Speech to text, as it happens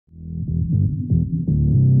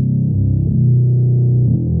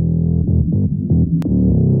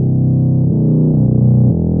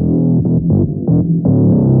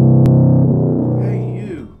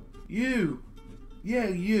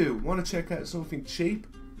You want to check out something cheap?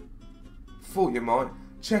 Thought you might.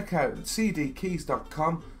 Check out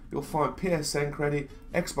cdkeys.com. You'll find PSN credit,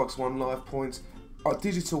 Xbox One Live points,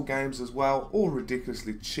 digital games as well, all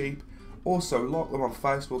ridiculously cheap. Also, like them on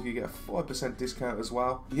Facebook, you get a 5% discount as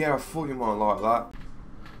well. Yeah, I thought you might like that.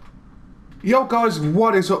 Yo guys,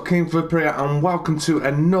 what is up? Kingflipper here, and welcome to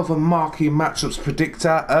another Marquee Matchups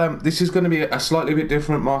Predictor. This is going to be a slightly bit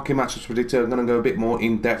different Marquee Matchups Predictor. I'm going to go a bit more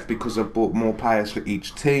in depth because I've bought more players for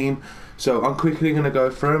each team. So I'm quickly going to go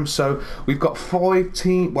through them. So we've got five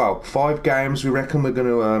games. We reckon we're going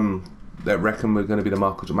to be the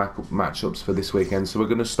matchups for this weekend. So we're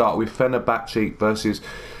going to start with Fenerbahce versus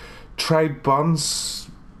Trabzonspor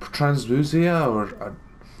or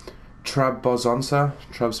Trabzonspor.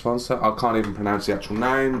 I can't even pronounce the actual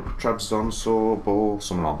name. Trabzonspor,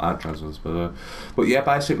 something like that. Trabzonspor. But yeah,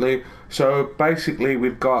 basically,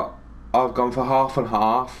 I've gone for half and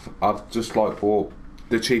half. I've just bought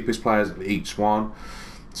the cheapest players of each one.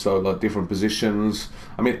 So different positions.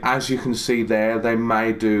 I mean, as you can see there,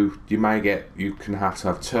 you can have to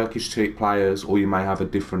have Turkish cheap players, or you may have a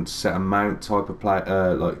different set amount type of play,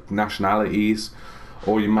 like nationalities.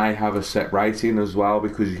 Or you may have a set rating as well,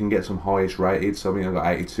 because you can get some highest rated. So I mean, I've got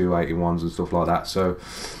 82, 81s and stuff like that. So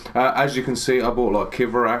as you can see, I bought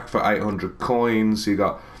Kivarak for 800 coins. You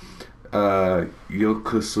got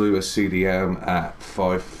Yilkaslu, a CDM at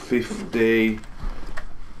 550.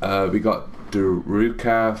 We got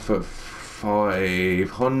Daruka for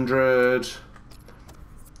 500.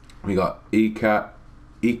 We got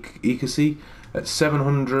Ikasi at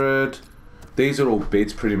 700. These are all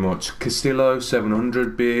bids pretty much. Castillo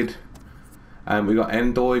 700 bid, and we got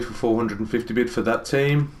Endoy for 450 bid for that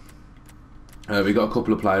team. We got a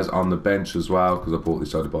couple of players on the bench as well, because I bought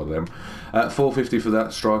this out of them. 450 for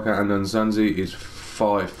that striker, and then Zanzi is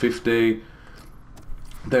 550.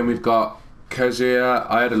 Then we've got Kazia.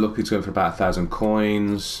 I had a look, he's going for about 1,000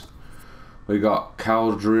 coins. We got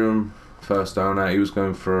Caldrum, first owner. He was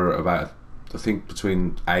going for about, I think,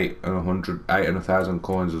 between 8 and 1,000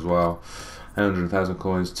 coins as well. 100,000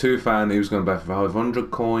 coins. Tufan, he was going to buy for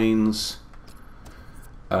 500 coins.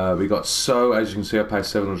 We got So, as you can see, I paid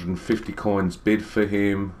 750 coins bid for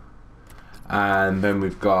him. And then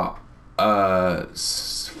we've got Fernando.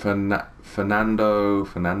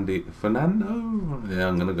 Yeah,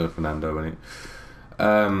 I'm gonna go Fernando in it.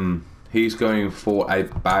 He's going for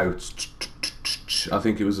about, I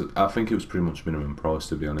think it was pretty much minimum price,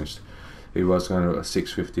 to be honest. He was going to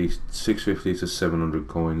 650 to 700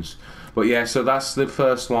 coins. But yeah, so that's the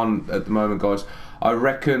first one at the moment, guys. I don't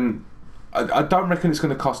reckon it's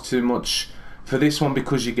going to cost too much for this one,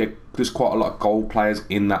 because there's quite a lot of gold players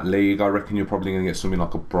in that league. I reckon you're probably going to get something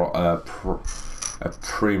like a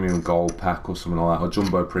premium gold pack or something like that, or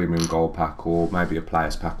jumbo premium gold pack, or maybe a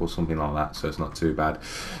players pack or something like that, so it's not too bad.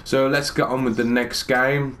 So let's get on with the next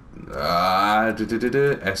game.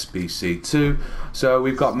 SBC2. So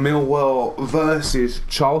we've got Millwall versus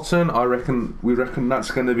Charlton. We reckon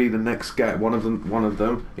that's going to be the next game. One of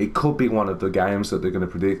them. It could be one of the games that they're going to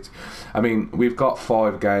predict. I mean, we've got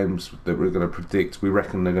 5 games that we're going to predict. We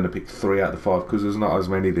reckon they're going to pick 3 out of the 5, because there's not as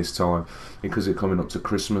many this time, because it's coming up to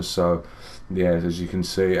Christmas. So yeah, as you can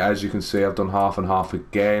see, I've done half and half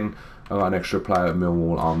again. I've got an extra player at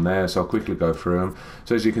Millwall on there, so I'll quickly go through them.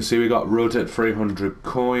 So as you can see, we got Rudd at 300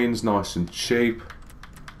 coins, nice and cheap.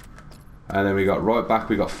 And then we got right back,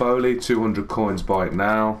 we got Foley, 200 coins, buy it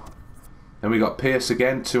now. Then we got Pierce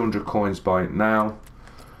again, 200 coins, buy it now.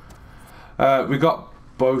 We got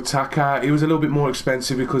Botaka. He was a little bit more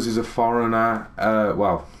expensive because he's a foreigner.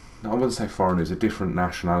 Well, I wouldn't say foreigner, he's a different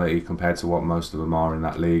nationality compared to what most of them are in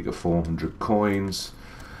that league, at 400 coins.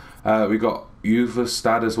 We got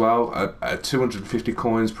Uvestad as well at 250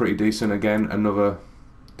 coins, pretty decent. Again, another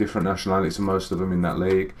different nationality to most of them in that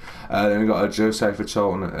league. Then we got a Jose for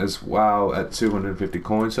Charlton as well at 250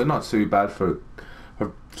 coins, so not too bad for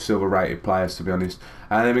silver rated players, to be honest.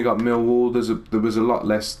 And then we got Millwall. There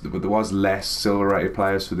was less silver rated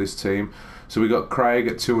players for this team. So we got Craig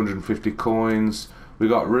at 250 coins. We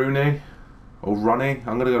got Rooney. Or Ronnie.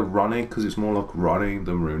 I'm going to go Ronnie, because it's more like Ronnie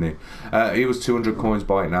than Rooney. He was 200 coins,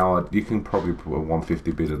 buy it now. You can probably put a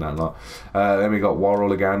 150 bid in that lot. Then we got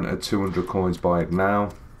Worrell again at 200 coins, buy it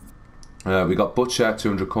now. We got Butcher,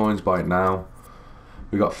 200 coins, buy it now.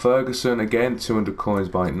 We got Ferguson again, 200 coins,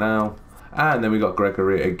 buy it now. And then we got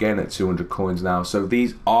Gregory again at 200 coins now. So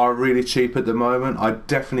these are really cheap at the moment. I'd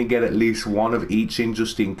definitely get at least one of each in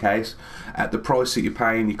just in case. At the price that you're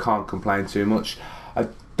paying, you can't complain too much. I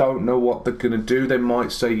don't know what they're going to do. They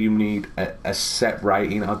might say you need a set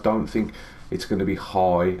rating. I don't think it's going to be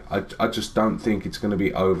high. I just don't think it's going to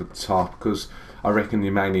be over the top, because I reckon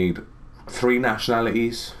you may need three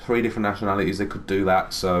different nationalities. They could do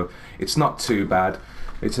that, so it's not too bad.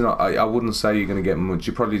 It's not. I wouldn't say you're going to get much.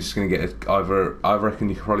 You're probably just going to get either. I reckon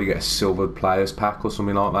you could probably get a silver players pack or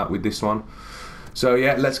something like that with this one. So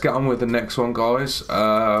yeah, let's get on with the next one, guys.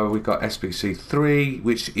 We've got SBC 3,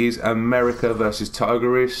 which is America versus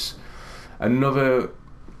Tigris. Another.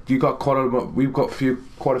 We've got quite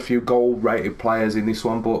a few gold rated players in this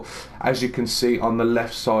one, but as you can see on the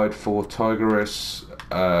left side for Tigris,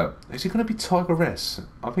 is it going to be Tigress?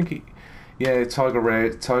 I think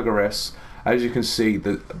Tigress. As you can see,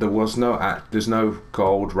 there's no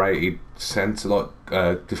gold rated centre like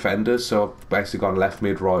defenders, so I've basically gone left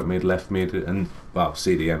mid, right mid, left mid, and well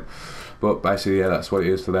CDM. But basically, yeah, that's what it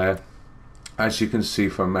is for there. As you can see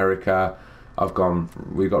for America,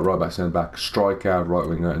 we got right back, centre back, striker, right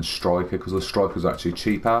winger, and striker, because the striker's actually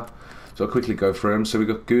cheaper. So I'll quickly go through them. So we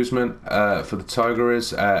got Guzman for the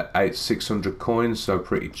Tigers at 600 coins, so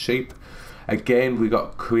pretty cheap. Again, we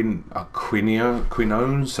got Quinones,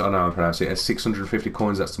 I don't know how to pronounce it, at 650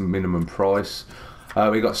 coins, that's the minimum price.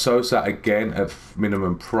 We got Sosa again at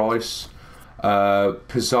minimum price.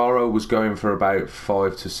 Pizarro was going for about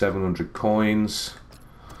 500 to 700 coins.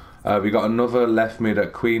 We got another left mid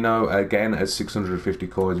at Quino, again at 650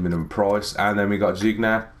 coins minimum price. And then we got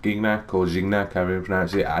Gignac, however you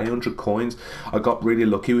pronounce it, 800 coins. I got really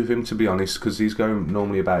lucky with him, to be honest, because he's going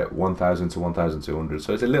normally about 1,000 to 1,200.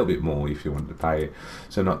 So it's a little bit more if you want to pay it.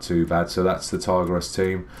 So not too bad. So that's the Tigres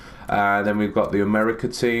team. And then we've got the America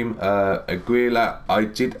team. Aguila, I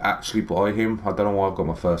did actually buy him. I don't know why I've got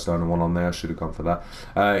my first owner one on there. I should have gone for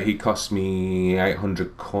that. He cost me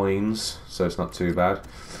 800 coins, so it's not too bad.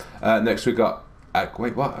 Next we got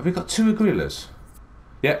wait, what? Have we got two Aguilas?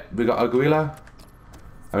 Yeah, we got Aguila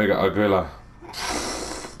and we got Aguila.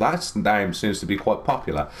 That name seems to be quite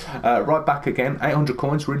popular. Right back again, 800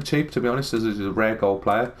 coins, really cheap, to be honest, as a rare gold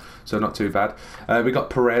player, so not too bad. We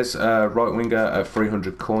got Perez, right winger, at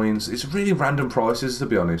 300 coins. It's really random prices, to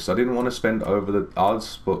be honest. I didn't want to spend over the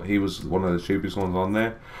odds, but he was one of the cheapest ones on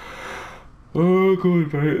there. Oh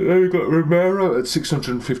god, mate. Then we got Romero at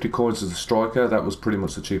 650 coins as a striker. That was pretty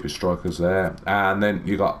much the cheapest strikers there. And then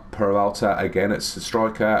you got Peralta again at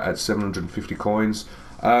striker at 750 coins.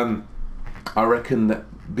 I reckon that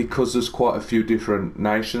because there's quite a few different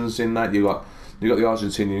nations in that, you got the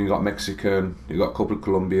Argentinian, you got Mexican, you got a couple of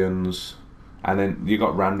Colombians, and then you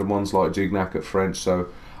got random ones like Gignac at French. So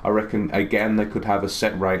I reckon again they could have a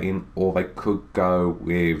set rating, or they could go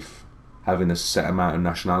with having a set amount of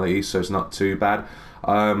nationalities, so it's not too bad.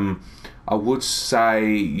 I would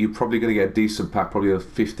say you're probably going to get a decent pack, probably a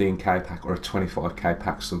 15k pack or a 25k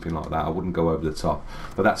pack, something like that. I wouldn't go over the top,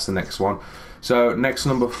 but that's the next one. So next,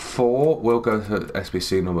 number 4, we'll go to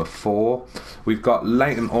SBC number 4. We've got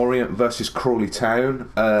Leyton Orient versus Crawley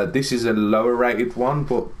Town. This is a lower rated one,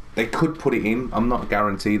 but they could put it in. I'm not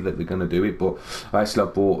guaranteed that they're going to do it, but basically I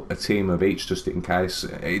bought a team of each just in case.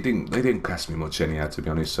 They didn't cost me much anyhow, to be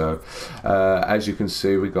honest. So as you can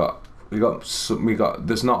see, we got.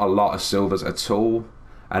 There's not a lot of silvers at all,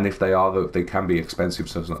 and if they are, they can be expensive,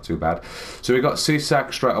 so it's not too bad. So we got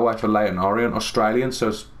Cisak straight away for Leyton Orient, Australian, so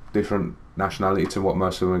it's different nationality to what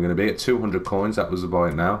most of them are going to be. At 200 coins, that was the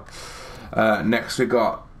buy now. Next we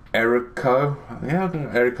got Erico,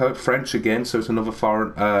 French again, so it's another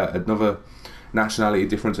foreign, another nationality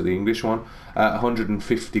different to the English one.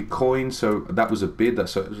 150 coins, so that was a bid,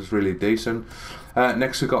 so it was really decent.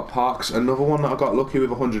 Next we got Parks, another one that I got lucky with,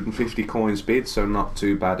 150 coins bid, so not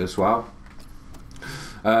too bad as well.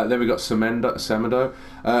 Then we got Semedo.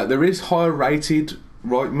 There is higher rated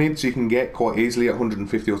right mids you can get quite easily at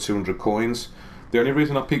 150 or 200 coins. The only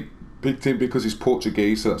reason I picked him because he's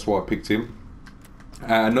Portuguese, so that's why I picked him.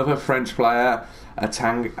 Another French player,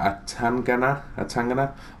 Atangana,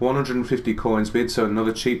 150 coins bid, so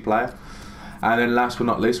another cheap player. And then last but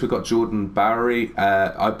not least, we've got Jordan Bowery.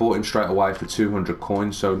 I bought him straight away for 200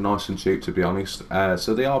 coins, so nice and cheap, to be honest.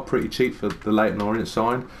 So they are pretty cheap for the Leyton Orient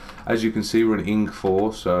sign. As you can see, we're in Ing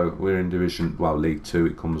 4, so we're in League 2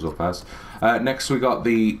 it comes up as. Next we got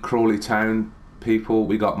the Crawley Town people.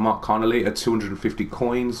 We got Mark Connolly at 250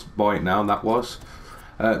 coins, buy it now, that was.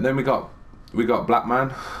 Then we got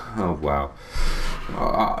Blackman. Oh wow.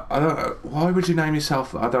 I don't know. Why would you name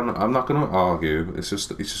yourself? I don't know. I'm not going to argue. It's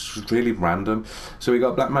just really random. So we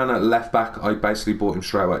got Black Man at left back. I basically bought him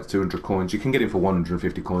straight away at 200 coins. You can get him for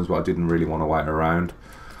 150 coins, but I didn't really want to wait around.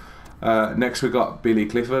 Next we got Billy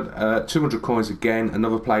Clifford, 200 coins again.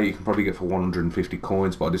 Another player you can probably get for 150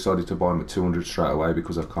 coins, but I decided to buy him at 200 straight away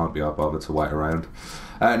because I can't be bothered to wait around.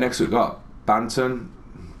 Next we got Banton.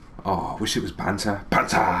 Oh, I wish it was Banter.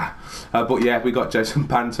 But yeah, we got Jason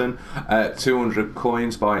Banton, 200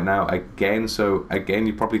 coins by now again. So again,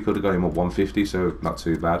 you probably could have got him at 150, so not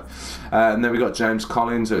too bad. And then we got James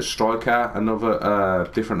Collins, a striker, another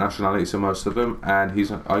different nationality to most of them, and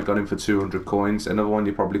I got him for 200 coins. Another one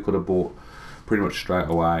you probably could have bought pretty much straight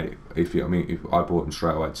away. If I bought him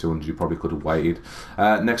straight away at 200, you probably could have waited.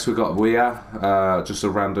 Next we got Weah, just a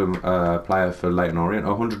random player for Leyton Orient,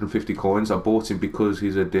 150 coins. I bought him because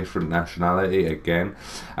he's a different nationality again.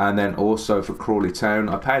 And then also for Crawley Town,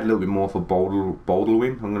 I paid a little bit more for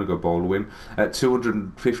Baldwin. I'm going to go Baldwin at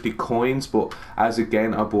 250 coins, but as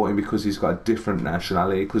again, I bought him because he's got a different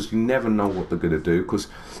nationality, because you never know what they're going to do, because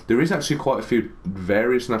there is actually quite a few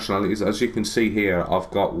various nationalities. As you can see here, I've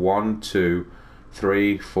got 1, 2,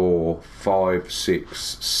 3, 4, 5,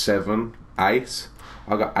 6, 7, 8.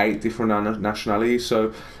 I got 8 different nationalities,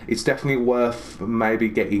 so it's definitely worth maybe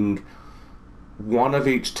getting one of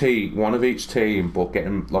each team, but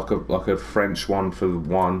getting like a French one for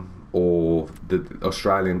one, or the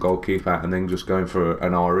Australian goalkeeper, and then just going for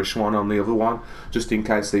an Irish one on the other one, just in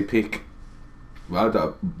case they pick.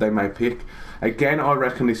 They may pick. Again, I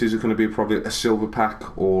reckon this is going to be probably a silver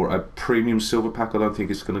pack or a premium silver pack. I don't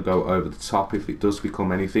think it's going to go over the top if it does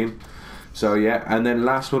become anything. So yeah, and then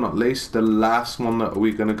last but not least, the last one that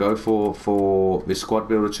we're going to go for the squad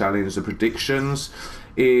builder challenge, the predictions,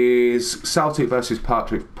 is Celtic versus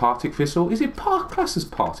Partick Thistle. Is it classed as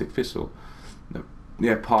Partick Thistle? No.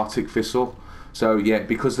 Yeah, Partick Thistle. So yeah,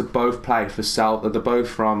 because they both play for Celtic, they're both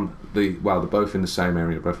from they're both in the same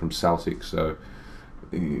area, both from Celtic. So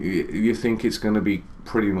you think it's going to be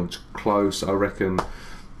pretty much close. I reckon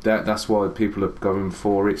that's why people are going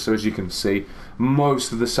for it. So as you can see,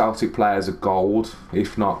 most of the Celtic players are gold,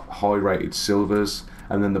 if not high-rated silvers,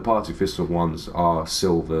 and then the Partick Thistle ones are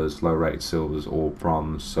silvers, low-rated silvers, or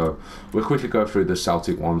bronze. So we'll quickly go through the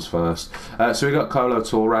Celtic ones first. So we got Kolo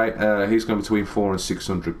Toure. He's going between 400 and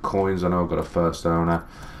 600 coins. I know I've got a first owner.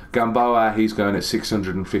 Gamboa, he's going at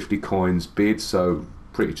 650 coins bid, so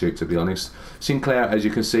pretty cheap to be honest. Sinclair, as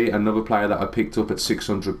you can see, another player that I picked up at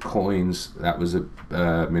 600 coins. That was a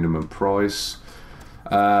minimum price.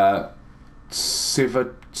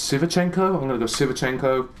 Sivachenko, I'm going to go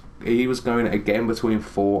Sivachenko. He was going again between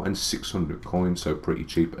 400 and 600 coins, so pretty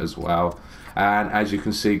cheap as well. And as you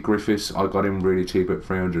can see, Griffiths, I got him really cheap at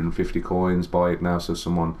 350 coins. Buy it now, so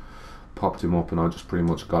someone popped him up and I just pretty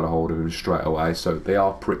much got a hold of him straight away. So they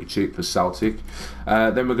are pretty cheap for Celtic.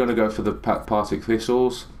 Then we're going to go for the Partick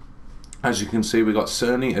Thistles. As you can see, we got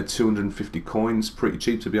Cerny at 250 coins, pretty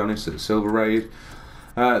cheap to be honest, at Silver Raid.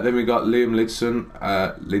 Then we got Liam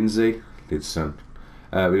Lindsay.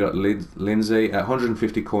 We got Lindsay at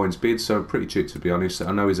 150 coins bid, so pretty cheap to be honest.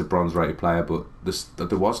 I know he's a bronze rated player, but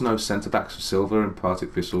there was no centre backs for silver in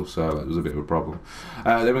Partick Thistle, so that was a bit of a problem.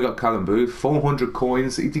 Then we got Callum Booth, 400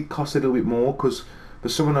 coins. He did cost a little bit more because for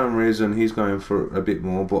some unknown reason he's going for a bit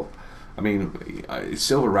more, but I mean,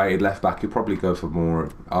 silver rated left back, you'd probably go for more.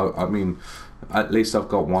 I mean, at least I've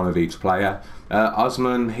got one of each player.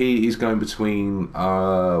 Osman, he is going between 2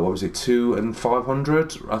 and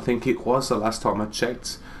 500, I think it was the last time I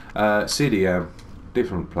checked. CDM,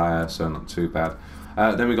 different player, so not too bad.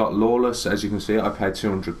 Then we got Lawless. As you can see, I paid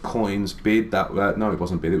 200 coins bid. No, it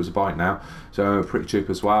wasn't bid, it was a buy now, so pretty cheap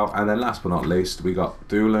as well. And then last but not least, we got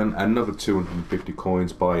Doolan, another 250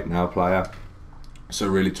 coins buy it now player, so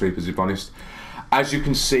really cheap as you're honest. As you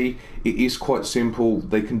can see, it is quite simple.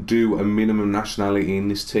 They can do a minimum nationality in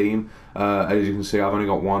this team. As you can see, I've only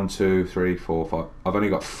got 1, 2, 3, 4, 5. I've only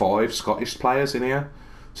got 5 Scottish players in here.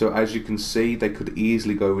 So as you can see, they could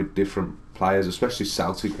easily go with different players, especially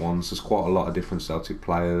Celtic ones. There's quite a lot of different Celtic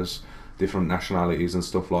players, different nationalities and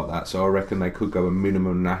stuff like that. So I reckon they could go a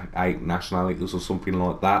minimum 8 nationalities or something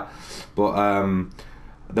like that. But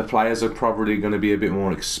the players are probably going to be a bit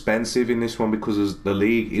more expensive in this one because the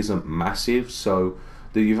league isn't massive. So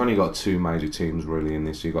you've only got 2 major teams really in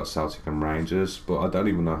this. You've got Celtic and Rangers, but I don't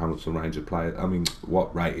even know how much the Ranger players,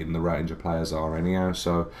 what rating the Ranger players are anyhow.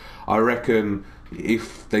 So I reckon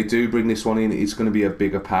if they do bring this one in, it's going to be a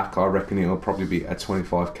bigger pack. I reckon it'll probably be a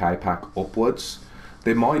 25k pack upwards.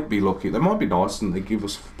 They might be lucky. They might be nice and they give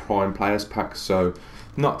us prime players packs, so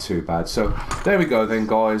not too bad. So there we go then,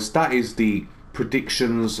 guys. That is the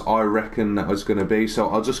predictions I reckon that was going to be. So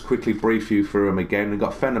I'll just quickly brief you through them again. We've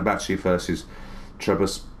got Fenerbahce versus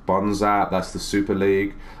Trabzonspor, that's the Super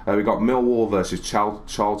League. We've got Millwall versus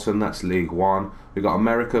Charlton, that's League 1. We've got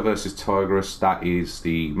America versus Tigres, that is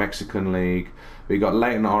the Mexican League. We've got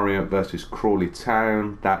Leyton Orient versus Crawley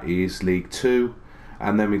Town, that is League 2.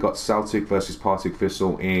 And then we got Celtic versus Partick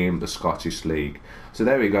Thistle in the Scottish League. So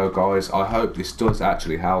there we go, guys. I hope this does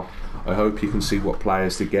actually help. I hope you can see what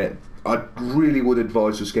players to get. I really would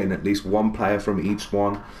advise just getting at least one player from each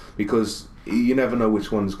one, because you never know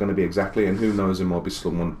which one's going to be exactly, and who knows, there might be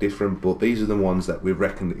someone different, but these are the ones that we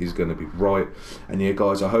reckon is going to be right. And yeah,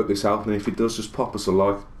 guys, I hope this helped, and if it does, just pop us a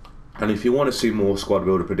like. And if you want to see more squad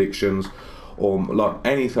builder predictions, or like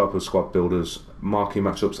any type of squad builders, marquee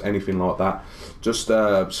matchups, anything like that, just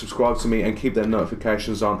subscribe to me and keep their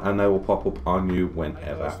notifications on, and they will pop up on you whenever.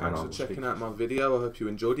 Hey guys, thanks for checking out my video. I hope you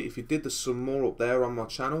enjoyed it. If you did, there's some more up there on my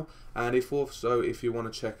channel, and if you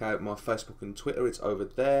want to check out my Facebook and Twitter, it's over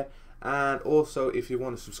there. And also, if you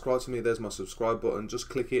want to subscribe to me, there's my subscribe button. Just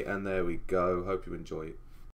click it, and there we go. Hope you enjoy it.